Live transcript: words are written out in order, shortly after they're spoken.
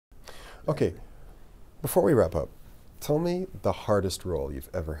Okay, before we wrap up, tell me the hardest role you've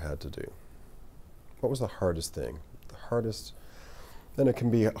ever had to do. What was the hardest thing? The hardest, and it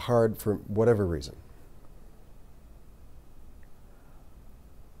can be hard for whatever reason.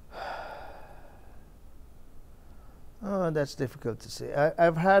 Oh, that's difficult to say.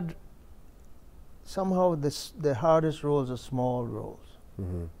 I've had somehow the hardest roles are small roles.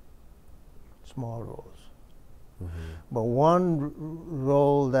 Mm-hmm. Small roles. Mm-hmm. But one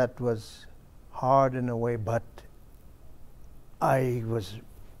role that was hard in a way, but I was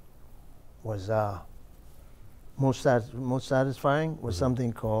most satisfying was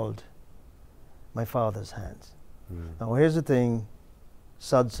something called My Father's Hands. Mm-hmm. Now here's the thing,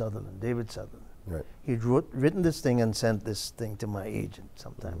 David Sutherland. Right. He'd written this thing and sent this thing to my agent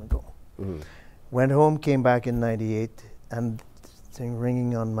some time ago. Mm-hmm. Went home, came back in '98, and thing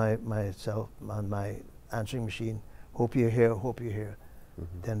ringing on my answering machine. Hope you're here. Hope you're here.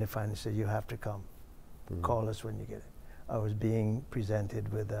 Mm-hmm. Then they finally said, you have to come. Mm-hmm. Call us when you get it. I was being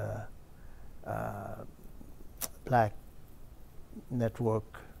presented with a Black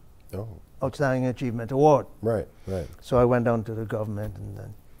Network Outstanding Achievement Award. Right, right. So I went down to the government, and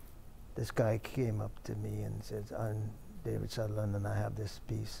then this guy came up to me and said, I'm David Sutherland, and I have this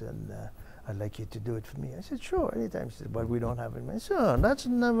piece, and I'd like you to do it for me. I said, sure, anytime. He said, but we don't have it. I said, oh, that's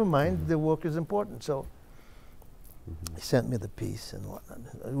never mind. Mm-hmm. The work is important. So he sent me the piece and whatnot.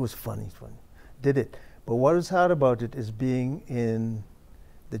 It was funny. Did it. But what was hard about it is being in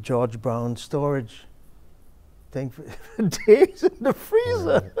the George Brown storage thing for days in the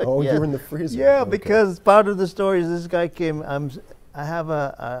freezer. Right. Oh, yeah. You were in the freezer. Yeah, okay. Because part of the story is this guy came. I have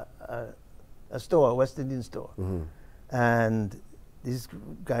a store, a West Indian store, mm-hmm. and these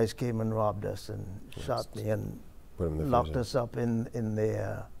guys came and robbed us and shot me and locked us up in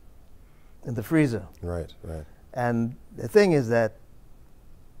the freezer. Right, right. And the thing is that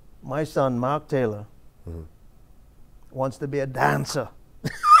my son Mark Taylor mm-hmm. wants to be a dancer.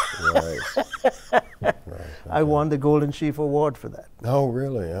 Right. Right. Okay. I won the Golden Sheaf Award for that. Oh,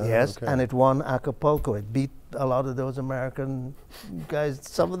 really? Yes, okay. and it won Acapulco. It beat a lot of those American guys.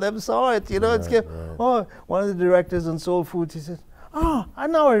 Some of them saw it. You know, right. Oh, one of the directors on Soul Food, he says, "Oh, I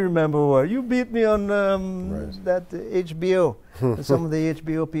remember what you beat me on that HBO." And some of the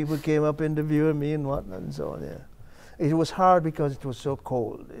HBO people came up interviewing me and whatnot and so on. Yeah, it was hard because it was so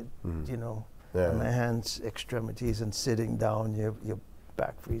cold. You know, and my hands, extremities, and sitting down, your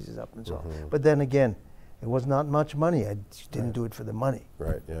back freezes up and so on. But then again, it was not much money. I didn't do it for the money.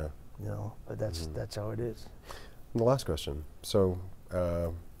 Right. Yeah. You know, but that's how it is. And the last question. So,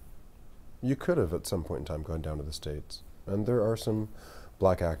 you could have at some point in time gone down to the States, and there are some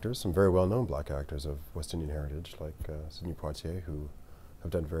black actors, some very well-known black actors of West Indian heritage, like Sidney Poitier, who have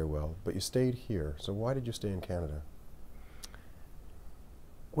done very well. But you stayed here. So why did you stay in Canada?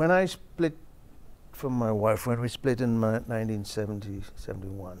 When I split from my wife, when we split in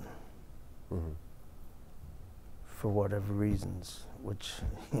 1970-71, for whatever reasons, which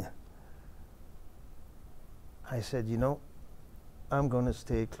I said, you know, I'm going to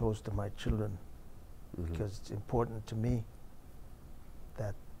stay close to my children because it's important to me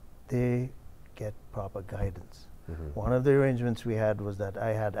that they get proper guidance. One of the arrangements we had was that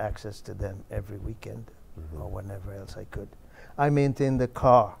I had access to them every weekend or whenever else I could. I maintained the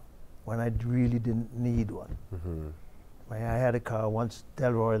car when I really didn't need one. I had a car once.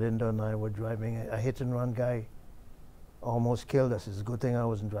 Delroy Lindo and I were driving. A hit-and-run guy almost killed us. It's a good thing I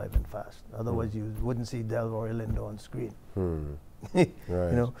wasn't driving fast. Otherwise, you wouldn't see Delroy Lindo on screen. Right. You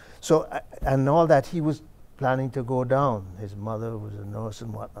know. So and all that, he was planning to go down. His mother was a nurse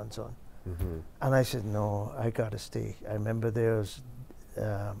and whatnot and so on. And I said, no, I got to stay. I remember there was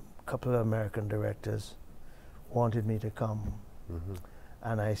a couple of American directors wanted me to come.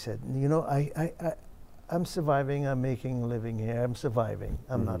 And I said, you know, I'm surviving. I'm making a living here. I'm surviving.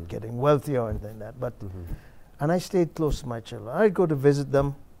 I'm not getting wealthy or anything like that. But and I stayed close to my children. I'd go to visit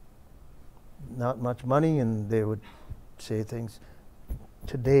them. Not much money, and they would say things.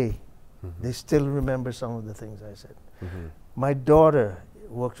 Today, they still remember some of the things I said. My daughter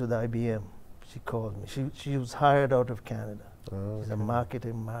works with IBM. She called me. She was hired out of Canada. She's a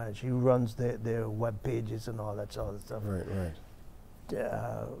marketing manager. She runs their web pages and all that sort of stuff. Right, right.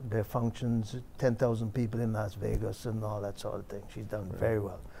 Their functions, 10,000 people in Las Vegas and all that sort of thing. She's done very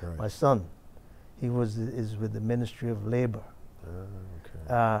well. Right. My son, is with the Ministry of Labor.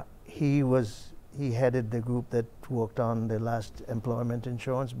 He headed the group that worked on the last employment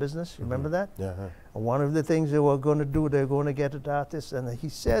insurance business. You remember that? Yeah. And one of the things they were going to do, they're going to get an artist, and he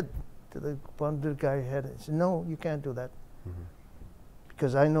said to the guy who had it, he said, no, you can't do that.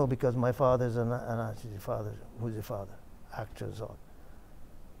 Because I know, because my father's an artist. Father, who's your father? Actors on.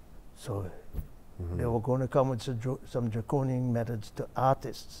 So they were going to come with some draconian methods to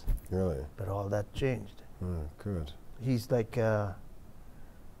artists, Really? but all that changed. Oh, good. He's like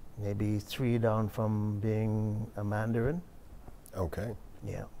maybe 3 down from being a Mandarin. Okay.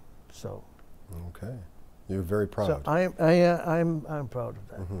 Yeah. So. Okay. You're very proud. So I'm proud of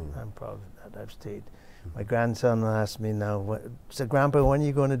that. I'm proud of that. I've stayed. My grandson asked me now, so Grandpa, when are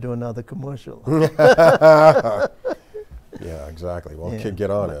you going to do another commercial? Yeah, exactly. Well, Yeah. kid, get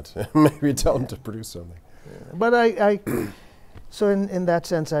on it. Maybe tell him to produce something. But so in that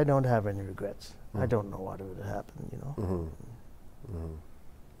sense, I don't have any regrets. I don't know what would happen, you know.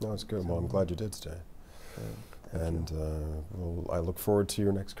 No, it's good. Well, I'm glad you did stay. Thank you. Well, I look forward to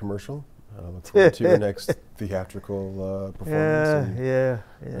your next commercial. I look forward to your next theatrical performance.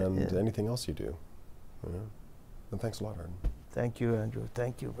 And anything else you do. Yeah. And thanks a lot, Ardon. Thank you, Andrew.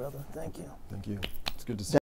 Thank you, brother. Thank you. Thank you. It's good to see you.